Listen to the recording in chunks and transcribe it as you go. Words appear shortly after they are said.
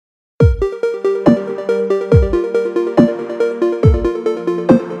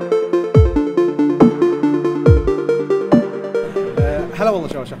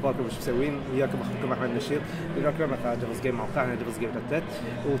اخباركم وش مسوين؟ وياكم اخوكم احمد نشيط. بنذكر مقاطع ديفلز جيم موقعنا ديفلز جيم رجعت،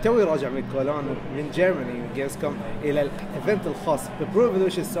 وتوي راجع من كولون من جيرماني من جيمزكوم الى الايفنت الخاص ببرو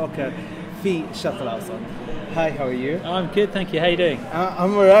ايفولوشن سوكر في الشرق الاوسط. Hi, how are you? I'm good, thank you. How are you doing?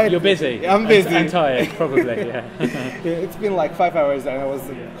 I'm alright. You're busy. I'm busy. And tired, probably. Yeah. It's been like 5 hours and I was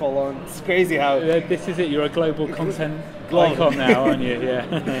in Cologne. It's crazy how. This is it. You're a global content icon now, aren't you?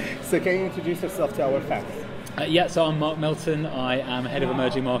 Yeah. So can you introduce yourself to our fans? Yeah. So I'm Marc Melton. I am head of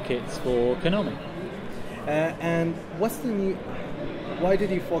emerging markets for Konami. And what's the new? Why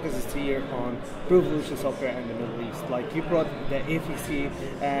did you focus this year on Pro Evolution Soccer and the Middle East? Like you brought the AFC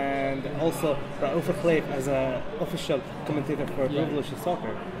and also Raouf Khleif as an official commentator for Pro Evolution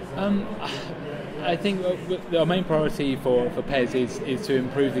Soccer. I think our main priority for PES is to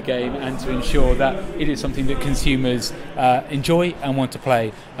improve the game and to ensure that it is something that consumers enjoy and want to play.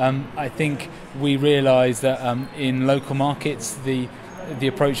 I think we realise that in local markets the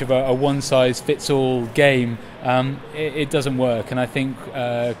approach of a one-size-fits-all game, it doesn't work, and I think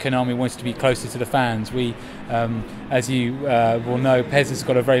Konami wants to be closer to the fans. We, as you will know, PES has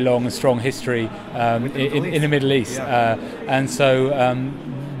got a very long and strong history in the Middle East, and so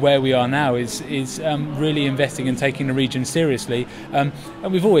where we are now is really investing and taking the region seriously, and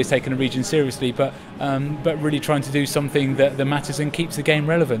we've always taken the region seriously, but really trying to do something that matters and keeps the game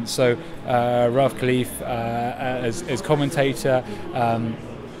relevant. So Raouf Khleif as commentator,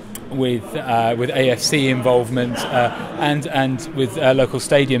 with AFC involvement and with local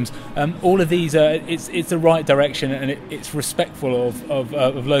stadiums, all of these it's the right direction, and it's respectful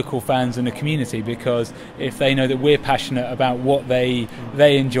of local fans and the community, because if they know that we're passionate about what they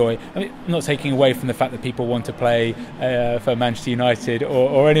enjoy, I mean, not taking away from the fact that people want to play for Manchester United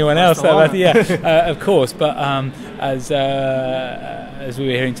or anyone else, of course, but as we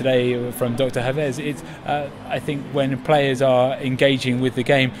were hearing today from Dr. Havez, it's I think when players are engaging with the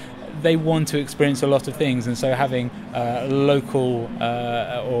game, they want to experience a lot of things, and so having local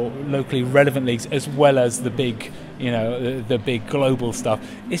or locally relevant leagues as well as the big, the big global stuff,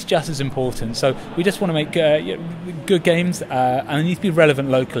 it's just as important. So we just want to make good games, and they need to be relevant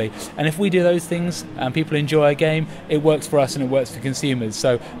locally. And if we do those things and people enjoy a game, it works for us and it works for consumers.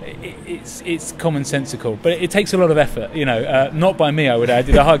 So it's commonsensical, but it takes a lot of effort. Not by me, I would add.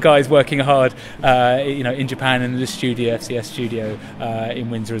 The hard guys working hard, in Japan and the studio, FCS studio in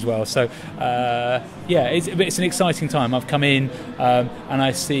Windsor as well. So it's an exciting time. I've come in and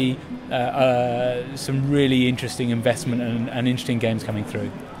I see some really interesting investment and interesting games coming through.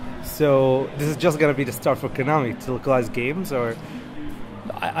 So this is just going to be the start for Konami to localize games, or?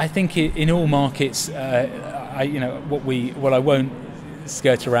 I think in all markets, what I won't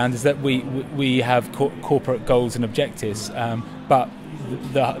skirt around is that we have corporate goals and objectives, but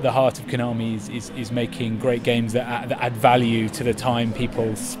the heart of Konami is making great games that add value to the time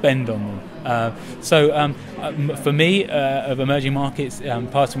people spend on them. For me, of emerging markets,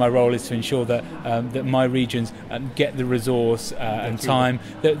 part of my role is to ensure that my regions get the resource and time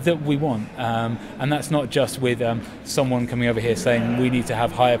that we want, and that's not just with someone coming over here saying we need to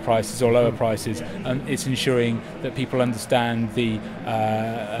have higher prices or lower prices. It's ensuring that people understand the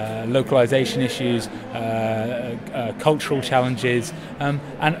localization issues, cultural challenges,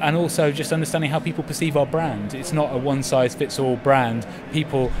 and also just understanding how people perceive our brand. It's not a one-size-fits-all brand.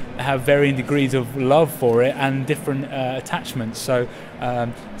 People have varying degrees of love for it and different attachments.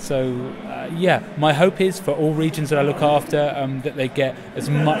 My hope is for all regions that I look after that they get as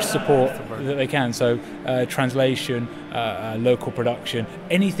much support that they can. So translation, local production,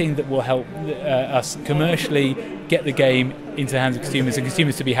 anything that will help us commercially get the game into the hands of consumers and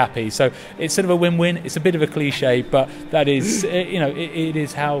consumers to be happy. So it's sort of a win-win. It's a bit of a cliche, but that is, it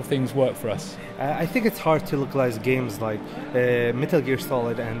is how things work for us. I think it's hard to localize games like Metal Gear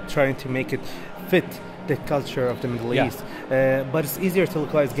Solid and trying to make it fit the culture of the Middle East, but it's easier to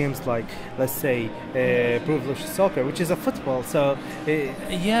localize games like, let's say, Pro Evolution Soccer, which is a football. So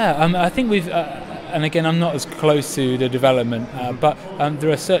I think we've and again, I'm not as close to the development, but there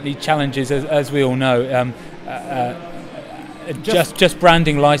are certainly challenges, as we all know. Just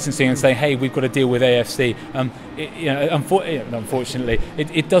branding, licensing, and saying, "Hey, we've got to deal with AFC." Unfortunately,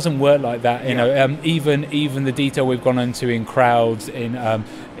 it doesn't work like that. Even the detail we've gone into in crowds,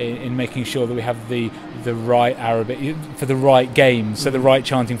 in making sure that we have the right Arabic for the right games, so the right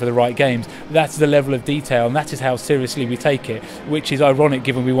chanting for the right games. That's the level of detail, and that is how seriously we take it. Which is ironic,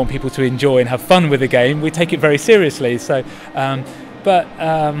 given we want people to enjoy and have fun with the game. We take it very seriously. So,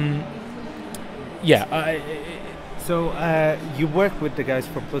 So you work with the guys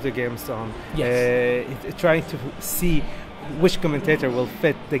from Pluto Games on trying to see which commentator will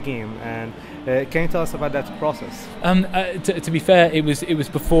fit the game. And can you tell us about that process? To be fair, it was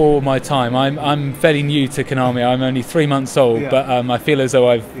before my time. I'm fairly new to Konami. I'm only 3 months old, but I feel as though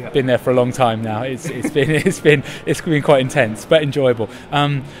I've been there for a long time now. It's been quite intense, but enjoyable.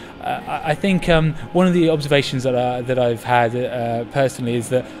 I think one of the observations that I've had personally is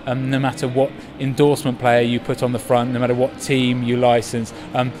that no matter what endorsement player you put on the front, no matter what team you license,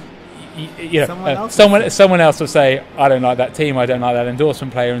 someone else will say, I don't like that team, I don't like that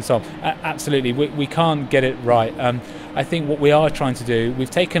endorsement player, and so on. Absolutely, we can't get it right. I think what we are trying to do,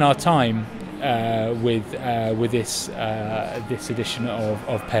 we've taken our time with this edition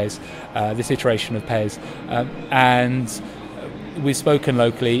of PES, this iteration of PES, and we've spoken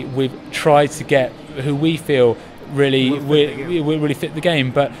locally. We've tried to get who we feel really fit the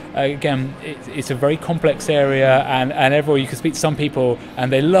game, but again, it's a very complex area, and everywhere you can speak to some people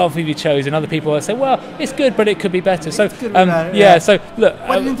and they love who you chose, and other people will say, well, it's good, but it could be better. So so look,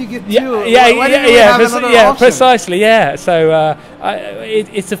 why didn't you get two? Precisely, yeah. So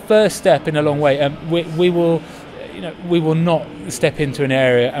it's a first step in a long way, and we will. We will not step into an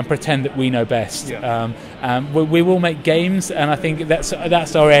area and pretend that we know best. We will make games, and I think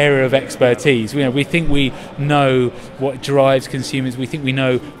that's our area of expertise. We think we know what drives consumers. We think we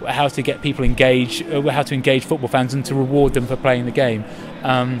know how to get people engaged, how to engage football fans, and to reward them for playing the game.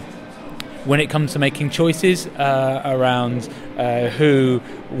 When it comes to making choices around who,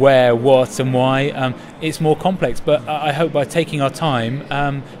 where, what and why, it's more complex, but I hope by taking our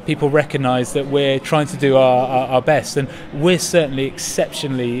time people recognise that we're trying to do our best, and we're certainly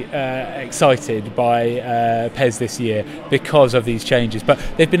exceptionally excited by PES this year because of these changes. But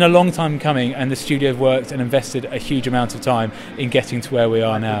they've been a long time coming, and the studio have worked and invested a huge amount of time in getting to where we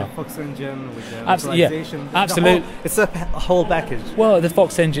are now. With the Fox engine, with the localization, absolutely. It's a whole package. Well, the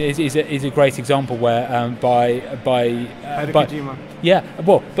Fox engine is a great example where by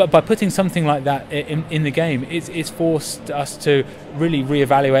putting something like that in the game, it's forced us to really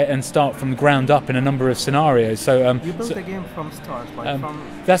reevaluate and start from the ground up in a number of scenarios. So you built the game from start,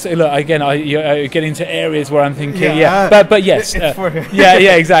 that's look again. You get into areas where I'm thinking, but yes,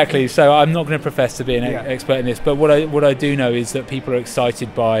 exactly. So I'm not going to profess to be an expert in this, but what I do know is that people are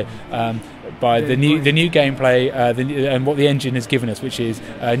excited by the new gameplay and what the engine has given us, which is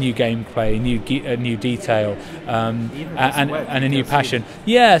new gameplay, new detail, and a new passion.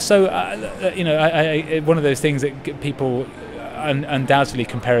 Yeah, so one of those things that people undoubtedly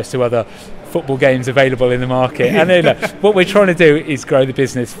compare us to other football games available in the market, and what we're trying to do is grow the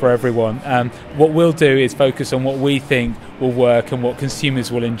business for everyone. What we'll do is focus on what we think will work and what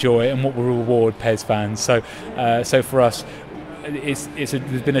consumers will enjoy and what will reward PES fans. So for us, there's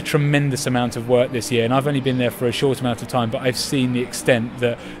been a tremendous amount of work this year, and I've only been there for a short amount of time, but I've seen the extent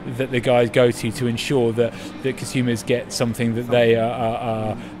that the guys go to ensure that consumers get something that they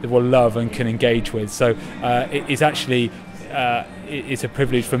will love and can engage with. So it's actually it's a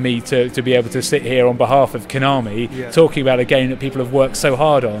privilege for me to be able to sit here on behalf of Konami talking about a game that people have worked so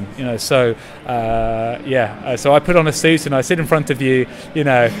hard on. So I put on a suit and I sit in front of you.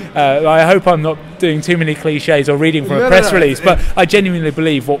 I hope I'm not doing too many cliches or reading from a press release, but I genuinely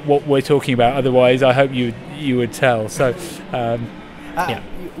believe what we're talking about. Otherwise, I hope you would tell. So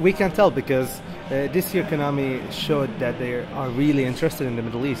we can tell because this year Konami showed that they are really interested in the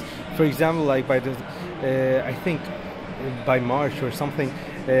Middle East. For example, like I think by March or something,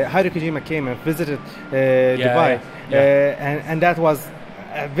 Hideo Kojima came and visited Dubai, and that was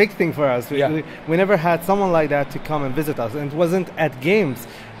a big thing for us. We never had someone like that to come and visit us, and it wasn't at games.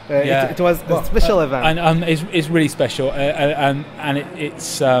 It was a special event, and it's really special, and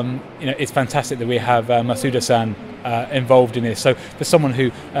it's fantastic that we have Masuda-san involved in this. So for someone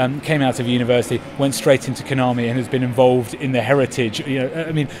who came out of university, went straight into Konami, and has been involved in the heritage,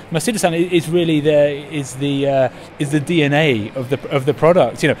 Masuda-san is really the DNA of the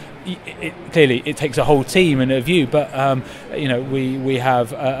product. Clearly it takes a whole team and a view, but we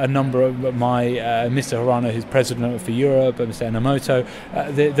have a number of Mr. Harano, who's president for Europe, and Mr. Enomoto,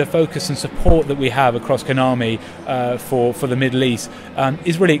 the focus and support that we have across Konami for the Middle East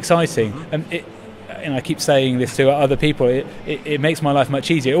is really exciting. And I keep saying this to other people, it makes my life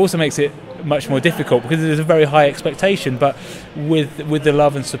much easier. It also makes it much more difficult because there's a very high expectation, but with the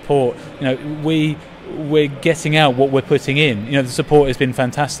love and support, we're getting out what we're putting in. The support has been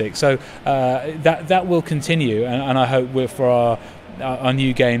fantastic, so that will continue, and I hope for our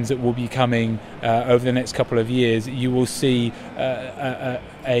new games that will be coming over the next couple of years, you will see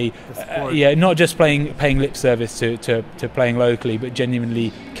not just paying lip service to playing locally, but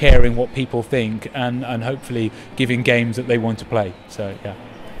genuinely caring what people think, and hopefully giving games that they want to play. So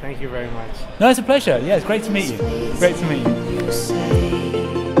Thank you very much. No, it's a pleasure. Yeah, it's great to meet you. Great to meet you.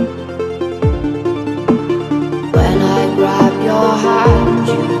 When I grab your hand,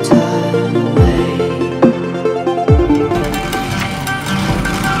 you turn away.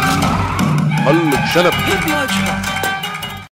 حل الشنب.